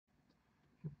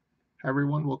Hi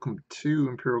everyone, welcome to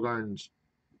Imperial Gardens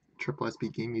Triple SP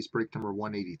Game Use Break number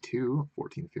 182,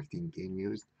 14-15 game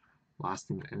used. Last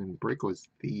in the break was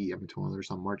the Edmonton Oilers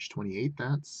on March 28th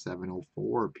at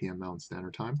 7:04 p.m. Mountain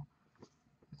Standard Time.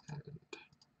 And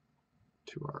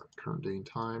to our current day and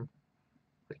time,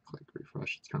 right click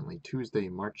refresh. It's currently Tuesday,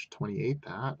 March 28th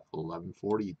at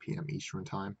 11:40 p.m. Eastern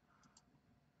Time.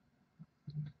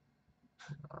 We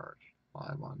are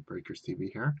live on Breakers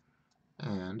TV here.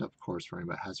 And of course, for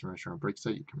anybody that has a restaurant break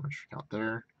site, you can check out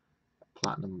there.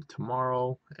 Platinum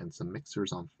tomorrow and some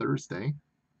mixers on Thursday.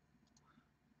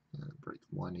 Break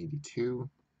 182.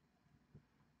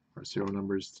 Our serial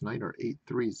numbers tonight are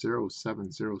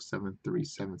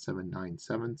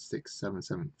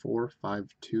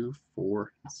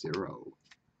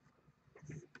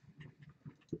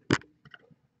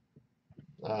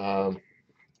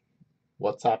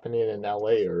What's happening in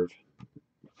LA, Irv?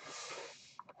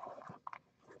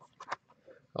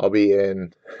 I'll be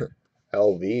in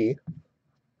LV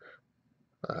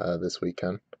this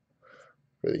weekend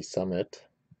for the summit,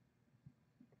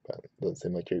 but it doesn't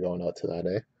seem like you're going out to that,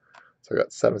 eh? So I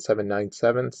got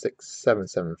 7797,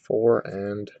 6774,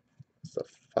 and it's a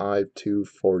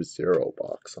 5240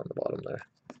 box on the bottom there.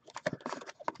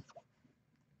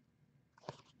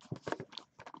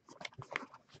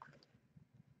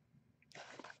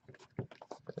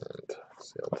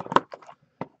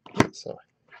 And so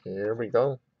here we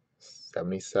go.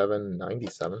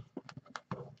 7797.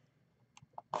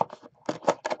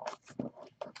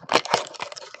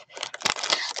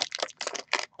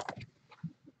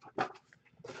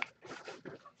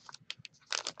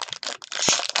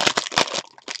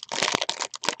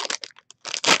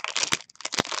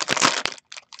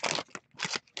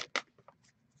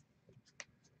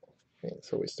 Okay,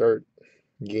 so we start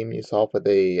game use off with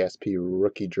a SP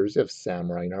rookie jersey of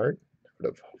Sam Reinhart out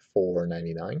of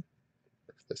 $4.99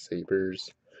 for the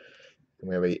Sabres. And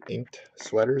we have a inked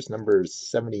sweaters number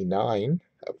 79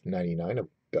 of 99 of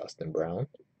Dustin Brown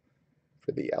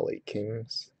for the LA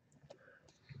Kings.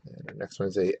 And our next one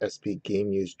is a SP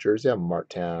game used jersey of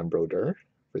Martin Brodeur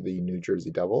for the New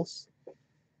Jersey Devils.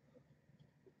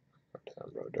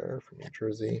 Martin Brodeur for New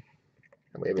Jersey.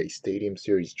 And we have a Stadium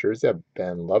Series jersey of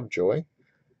Ben Lovejoy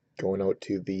going out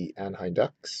to the Anaheim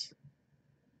Ducks.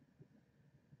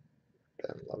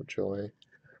 Ben Lovejoy.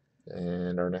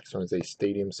 And our next one is a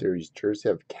Stadium Series jersey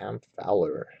of Cam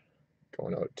Fowler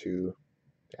going out to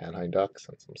the Anaheim Ducks,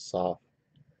 and some soft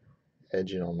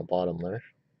edging on the bottom there.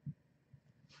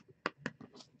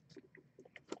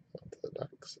 To the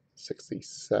Ducks,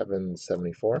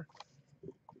 67-74.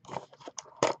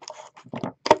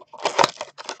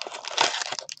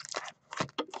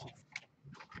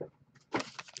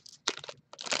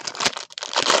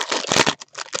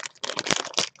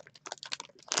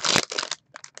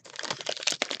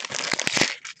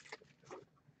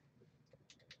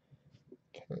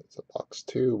 Okay, so box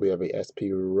 2, we have a SP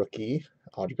rookie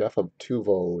autograph of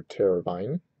Teuvo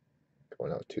Teravainen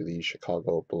going out to the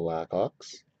Chicago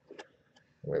Blackhawks.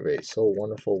 We have a So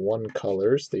Wonderful One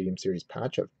Color Stadium Series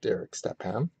patch of Derek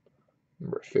Stepan,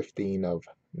 number 15 of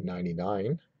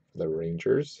 99 for the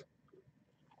Rangers.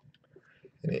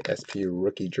 And a SP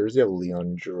rookie jersey of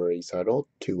Leon Draisaitl,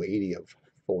 280 of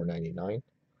 499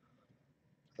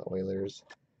 for the Oilers.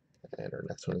 And our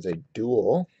next one is a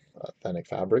dual authentic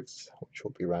fabrics, which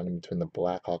will be random between the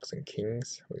Blackhawks and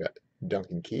Kings. We got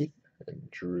Duncan Keith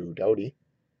and Drew Doughty.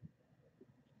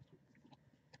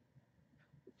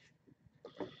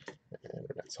 And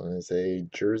our next one is a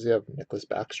jersey of Nicholas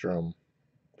Backstrom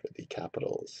for the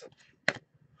Capitals.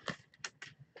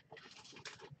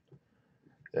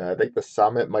 Yeah, I think the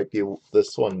Summit might be,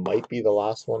 this one might be the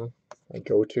last one I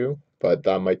go to, but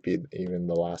that might be even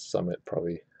the last Summit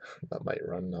probably that might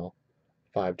run now.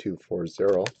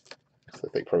 5240. So I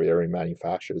think probably every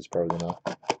manufacturer is probably gonna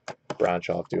branch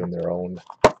off doing their own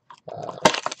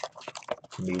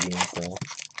meetings now.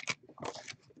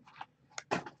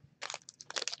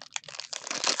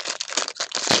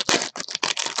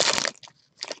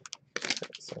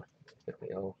 So here we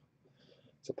go.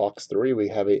 So box 3, we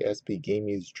have a SP Game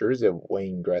Used jersey of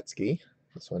Wayne Gretzky.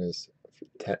 This one is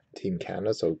Team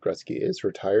Canada, so Gretzky is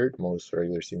retired. Most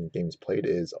regular season games played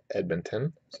is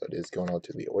Edmonton, so it is going out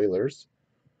to the Oilers.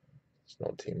 There's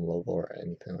no team logo or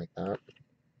anything like that.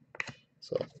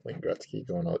 So Wayne Gretzky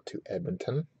going out to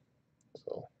Edmonton.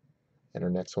 So, and our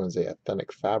next one is a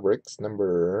Authentic Fabrics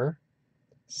number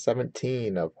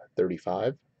 17 of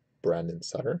 35, Brandon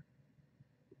Sutter.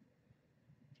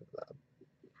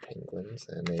 Penguins,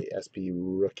 and a SP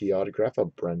rookie autograph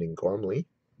of Brendan Gormley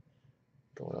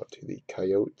going out to the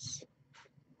Coyotes.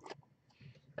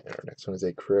 And our next one is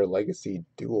a Career Legacy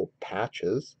dual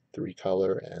patches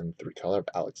 3-color and 3-color of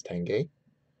Alex Tanguay.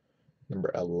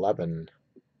 Number 11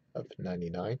 of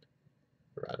 99.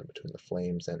 Random between the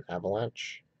Flames and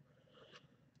Avalanche.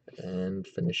 And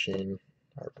finishing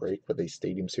our break with a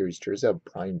Stadium Series jersey of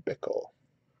Brian Bickle.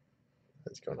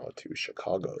 That's going out to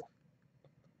Chicago.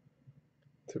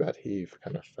 Too bad he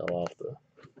kind of fell off the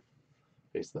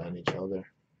face of the NHL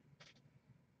there.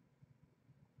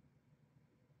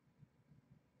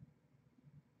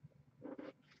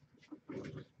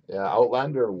 Yeah,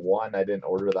 Outlander 1 I didn't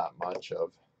order that much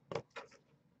of.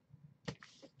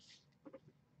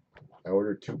 I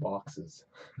ordered 2 boxes.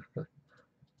 You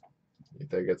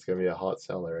think it's going to be a hot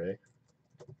seller, eh?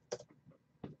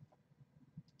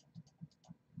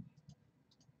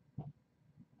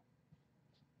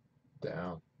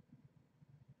 Down.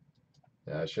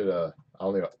 Yeah, I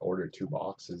only ordered 2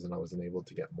 boxes and I wasn't able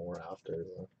to get more after.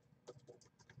 So.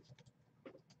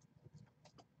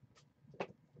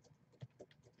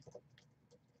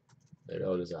 Maybe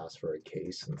I'll just ask for a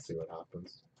case and see what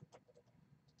happens.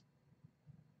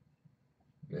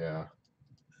 Yeah.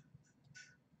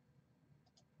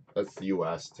 That's the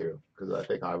US too, because I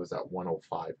think I was at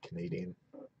 105 Canadian.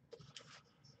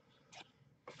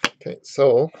 Okay,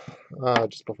 so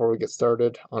just before we get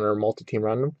started on our multi-team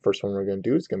random, first one we're going to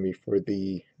do is going to be for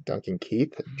the Duncan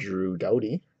Keith, Drew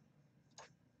Doughty.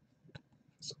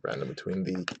 So random between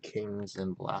the Kings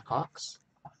and Blackhawks.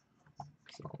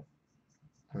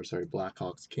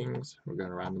 Blackhawks, Kings. We're going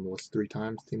to random those 3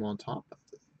 times, team on top.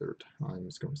 The third time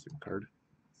is going to see a card.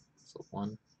 So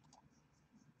 1,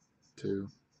 2,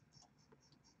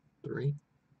 3.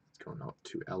 It's going out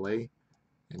to LA.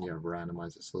 And you have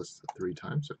randomized this list 3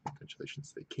 times, so congratulations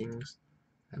to the Kings.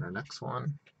 And our next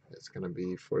one is going to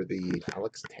be for the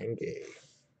Alex Tanguay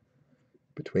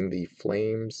between the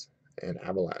Flames and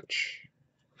Avalanche.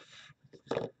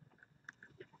 3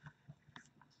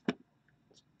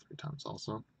 times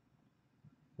also.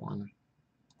 1,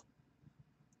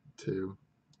 2,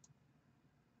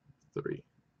 3.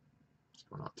 It's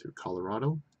going out to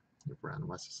Colorado. You've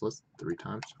randomized this list 3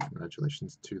 times.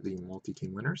 Congratulations to the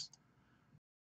multi-team winners.